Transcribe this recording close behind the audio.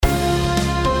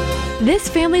This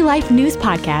Family Life News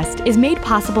podcast is made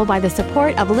possible by the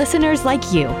support of listeners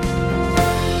like you.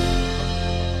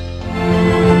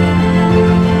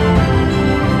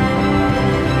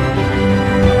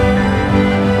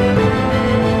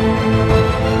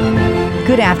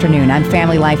 Good afternoon. I'm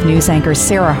Family Life News anchor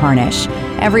Sarah Harnish.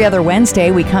 Every other Wednesday,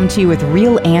 we come to you with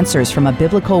real answers from a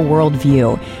biblical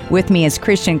worldview. With me is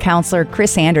Christian counselor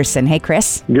Chris Anderson. Hey,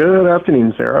 Chris. Good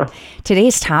afternoon, Sarah.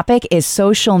 Today's topic is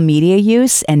social media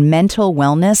use and mental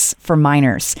wellness for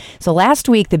minors. So last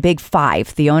week, the Big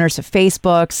Five, the owners of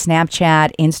Facebook,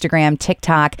 Snapchat, Instagram,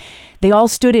 TikTok, they all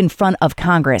stood in front of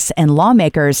Congress, and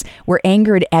lawmakers were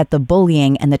angered at the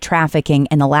bullying and the trafficking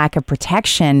and the lack of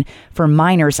protection for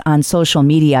minors on social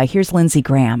media. Here's Lindsey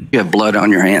Graham. You have blood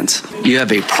on your hands. You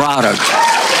have a product.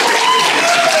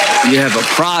 You have a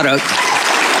product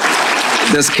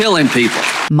that's killing people.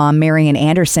 Mom Marian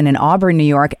Anderson in Auburn, New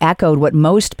York, echoed what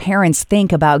most parents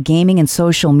think about gaming and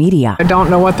social media. I don't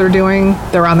know what they're doing.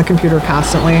 They're on the computer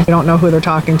constantly. You don't know who they're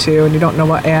talking to, and you don't know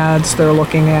what ads they're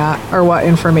looking at or what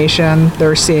information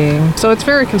they're seeing. So it's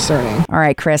very concerning. All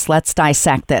right, Chris, let's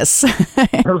dissect this.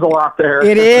 There's a lot there.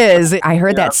 It is. I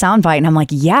heard that soundbite, and I'm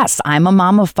like, yes, I'm a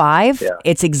mom of five. Yeah.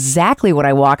 It's exactly what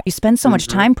I walk. You spend so much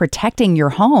time protecting your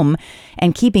home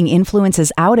and keeping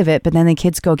influences out of it, but then the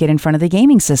kids go get in front of the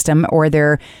gaming system, or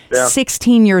they're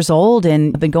 16 years old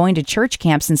and been going to church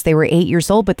camp since they were 8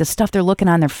 years old, but the stuff they're looking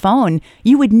on their phone,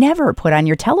 you would never put on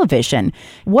your television.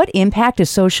 What impact is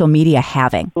social media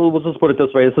having? Well, let's just put it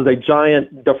this way. This is a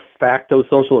giant de facto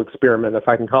social experiment, if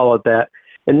I can call it that.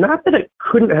 And not that it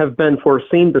couldn't have been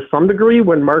foreseen to some degree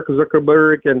when Mark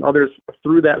Zuckerberg and others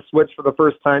threw that switch for the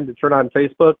first time to turn on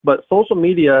Facebook, but social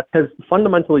media has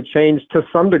fundamentally changed to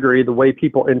some degree the way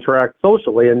people interact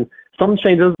socially. And some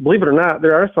changes, believe it or not,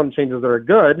 there are some changes that are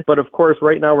good, but of course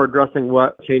right now we're addressing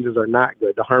what changes are not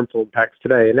good, the harmful impacts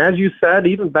today. And as you said,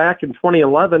 even back in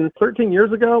 2011, 13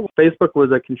 years ago, Facebook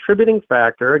was a contributing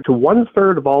factor to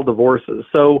 1/3 of all divorces.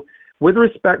 So with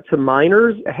respect to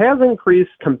minors, it has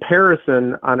increased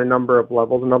comparison on a number of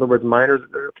levels. In other words, minors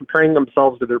are comparing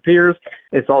themselves to their peers.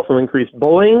 It's also increased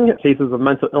bullying, cases of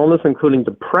mental illness, including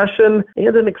depression,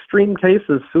 and in extreme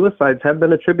cases, suicides have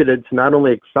been attributed to not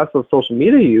only excessive social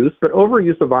media use, but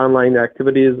overuse of online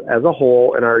activities as a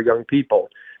whole in our young people,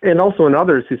 and also in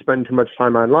others who spend too much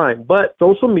time online. But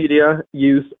social media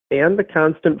use and the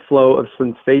constant flow of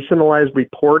sensationalized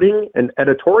reporting and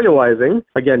editorializing,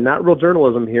 again, not real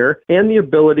journalism here, and the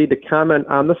ability to comment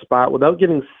on the spot without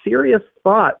giving serious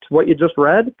thought to what you just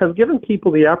read, has given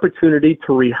people the opportunity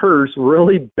to rehearse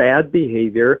really bad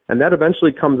behavior, and that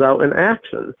eventually comes out in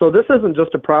action. So this isn't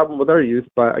just a problem with our youth,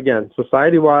 but again,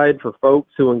 society-wide for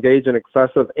folks who engage in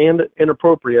excessive and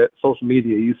inappropriate social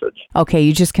media usage. Okay,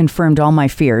 you just confirmed all my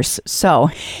fears. So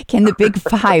can the Big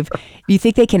Five, do you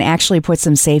think they can actually put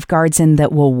some safeguards in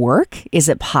that will work? Is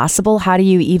it possible? How do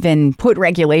you even put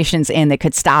regulations in that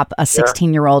could stop a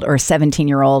 16-year-old or a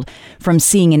 17-year-old from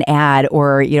seeing an ad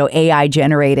or,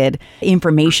 AI-generated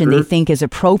information they think is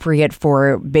appropriate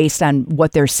for based on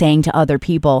what they're saying to other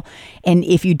people? And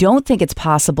if you don't think it's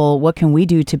possible, what can we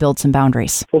do to build some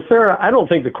boundaries? Well, Sarah, I don't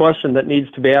think the question that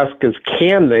needs to be asked is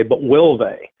can they, but will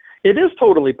they? It is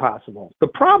totally possible. The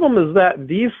problem is that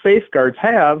these safeguards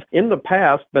have, in the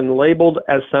past, been labeled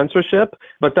as censorship.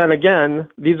 But then again,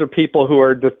 these are people who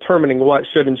are determining what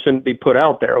should and shouldn't be put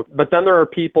out there. But then there are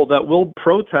people that will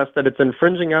protest that it's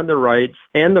infringing on their rights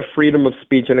and the freedom of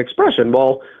speech and expression.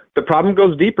 Well, the problem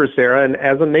goes deeper, Sarah, and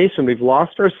as a nation, we've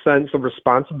lost our sense of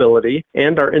responsibility,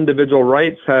 and our individual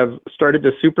rights have started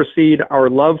to supersede our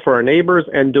love for our neighbors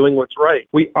and doing what's right.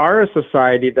 We are a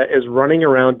society that is running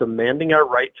around demanding our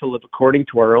right to live according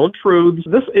to our own truths.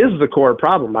 This is the core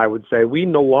problem, I would say. We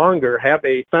no longer have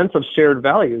a sense of shared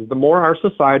values. The more our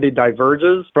society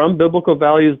diverges from biblical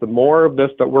values, the more of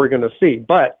this that we're going to see.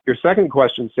 But your second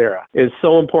question, Sarah, is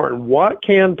so important. What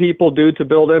can people do to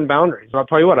build in boundaries? I'll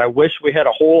tell you what, I wish we had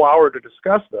a whole hour to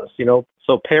discuss this,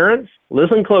 So parents,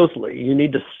 listen closely. You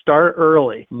need to start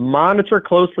early. Monitor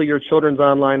closely your children's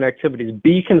online activities.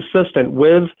 Be consistent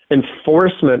with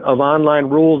enforcement of online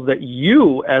rules that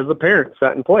you as a parent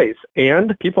set in place.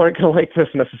 And people aren't going to like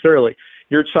this necessarily.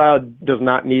 Your child does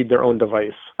not need their own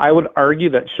device. I would argue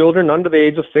that children under the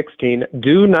age of 16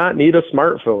 do not need a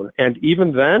smartphone. And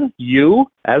even then, you,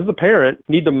 as the parent,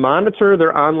 need to monitor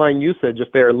their online usage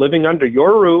if they are living under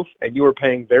your roof and you are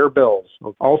paying their bills.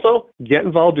 Also, get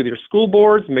involved with your school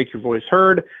boards, make your voice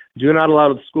heard. Do not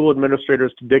allow the school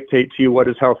administrators to dictate to you what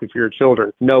is healthy for your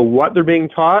children. Know what they're being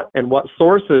taught and what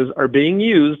sources are being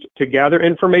used to gather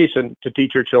information to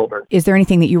teach your children. Is there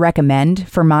anything that you recommend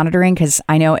for monitoring? Because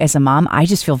I know as a mom, I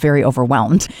just feel very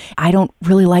overwhelmed. I don't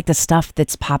really like the stuff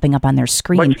that's popping up on their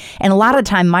screen. And a lot of the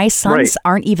time, my sons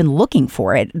aren't even looking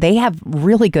for it. They have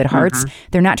really good hearts.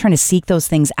 They're not trying to seek those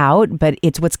things out, but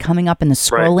it's what's coming up in the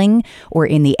scrolling or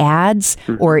in the ads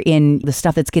or in the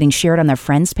stuff that's getting shared on their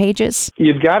friends' pages.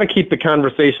 You've got to keep the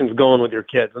conversations going with your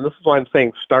kids. And this is why I'm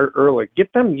saying start early.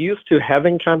 Get them used to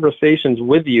having conversations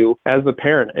with you as a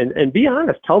parent. And be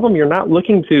honest. Tell them you're not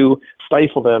looking to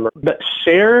stifle them, but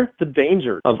share the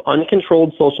danger of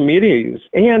uncontrolled social media use.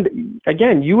 And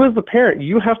again, you as the parent,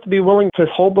 you have to be willing to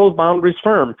hold those boundaries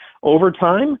firm. Over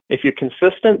time, if you're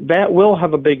consistent, that will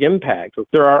have a big impact.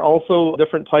 There are also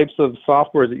different types of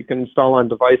software that you can install on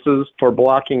devices for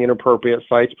blocking inappropriate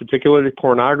sites, particularly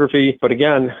pornography. But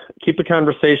again, keep the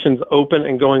conversations open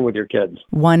and going with your kids.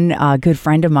 One good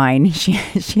friend of mine, she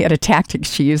had a tactic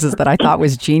she uses that I thought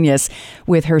was genius.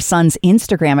 With her son's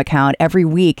Instagram account, every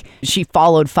week she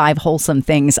followed 5 wholesome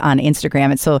things on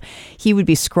Instagram. And so he would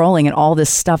be scrolling and all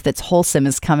this stuff that's wholesome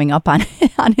is coming up on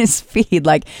his feed,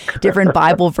 like different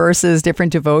Bible verses,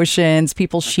 different devotions,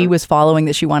 people she was following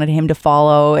that she wanted him to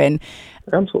follow. And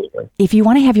absolutely. If you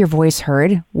want to have your voice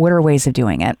heard, what are ways of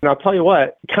doing it? And I'll tell you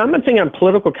what, commenting on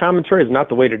political commentary is not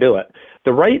the way to do it.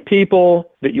 The right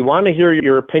people that you want to hear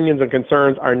your opinions and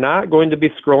concerns are not going to be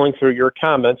scrolling through your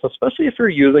comments, especially if you're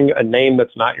using a name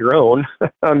that's not your own.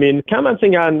 I mean,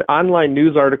 commenting on online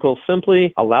news articles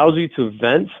simply allows you to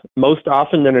vent, most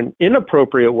often in an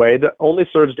inappropriate way that only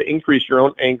serves to increase your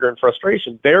own anger and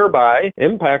frustration, thereby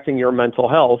impacting your mental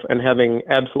health and having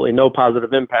absolutely no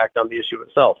positive impact on the issue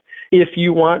itself. If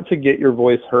you want to get your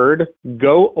voice heard,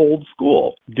 go old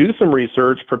school. Do some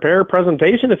research, prepare a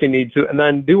presentation if you need to, and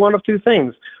then do one of two things.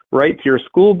 Write to your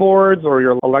school boards or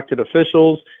your elected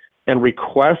officials and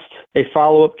request a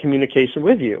follow-up communication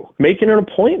with you. Make an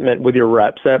appointment with your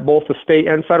reps at both the state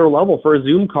and federal level for a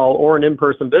Zoom call or an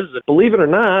in-person visit. Believe it or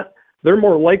not, they're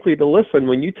more likely to listen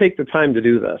when you take the time to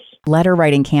do this. Letter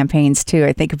writing campaigns, too.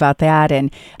 I think about that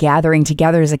and gathering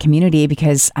together as a community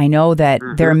because I know that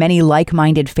there are many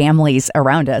like-minded families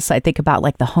around us. I think about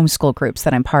like the homeschool groups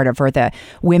that I'm part of or the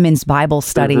women's Bible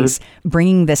studies,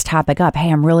 bringing this topic up.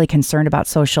 Hey, I'm really concerned about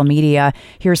social media.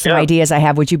 Here's some ideas I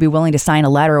have. Would you be willing to sign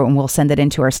a letter and we'll send it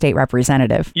into our state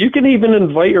representative? You can even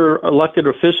invite your elected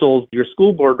officials, your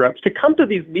school board reps, to come to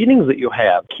these meetings that you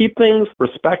have. Keep things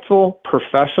respectful,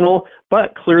 professional,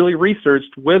 but clearly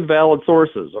researched with valid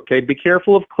sources, okay? Be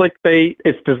careful of clickbait.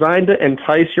 It's designed to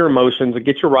entice your emotions and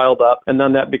get you riled up, and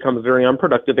then that becomes very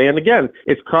unproductive. And again,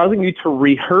 it's causing you to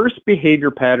rehearse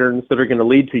behavior patterns that are going to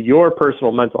lead to your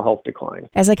personal mental health decline.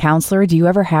 As a counselor, do you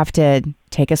ever have to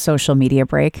take a social media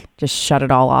break? Just shut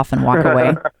it all off and walk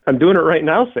away? I'm doing it right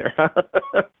now, Sarah.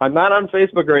 I'm not on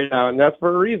Facebook right now, and that's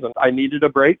for a reason. I needed a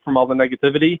break from all the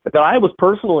negativity that I was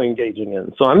personally engaging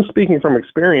in. So I'm speaking from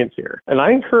experience here. And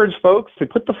I encourage folks to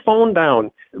put the phone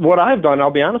down. What I've done,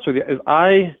 I'll be honest with you, is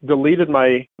I deleted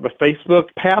the Facebook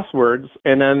passwords,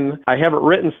 and then I have it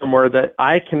written somewhere that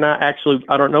I cannot actually,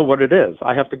 I don't know what it is.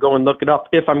 I have to go and look it up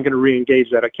if I'm going to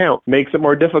re-engage that account. Makes it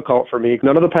more difficult for me.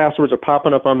 None of the passwords are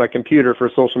popping up on my computer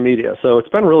for social media. So it's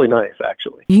been really nice,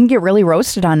 actually. You can get really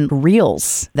roasted on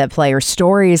reels that play or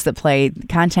stories that play,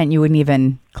 content you wouldn't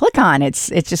even click on. It's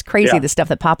just crazy, the stuff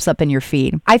that pops up in your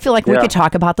feed. I feel like we could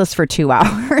talk about this for 2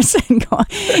 hours and go on.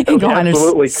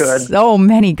 Absolutely could. So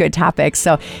many good topics.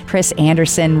 So Chris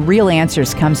Anderson, Real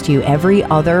Answers comes to you every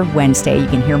other Wednesday. You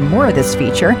can hear more of this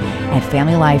feature at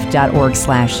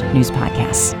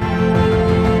familylife.org/newspodcasts.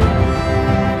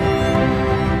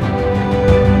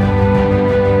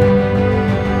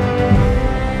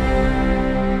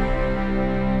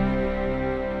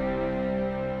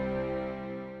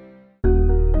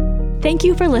 Thank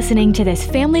you for listening to this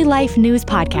Family Life News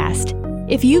podcast.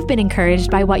 If you've been encouraged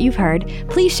by what you've heard,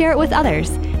 please share it with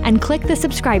others and click the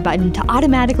subscribe button to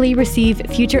automatically receive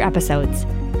future episodes.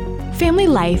 Family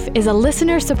Life is a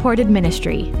listener-supported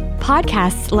ministry.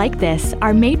 Podcasts like this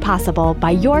are made possible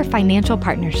by your financial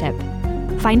partnership.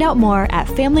 Find out more at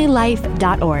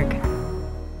familylife.org.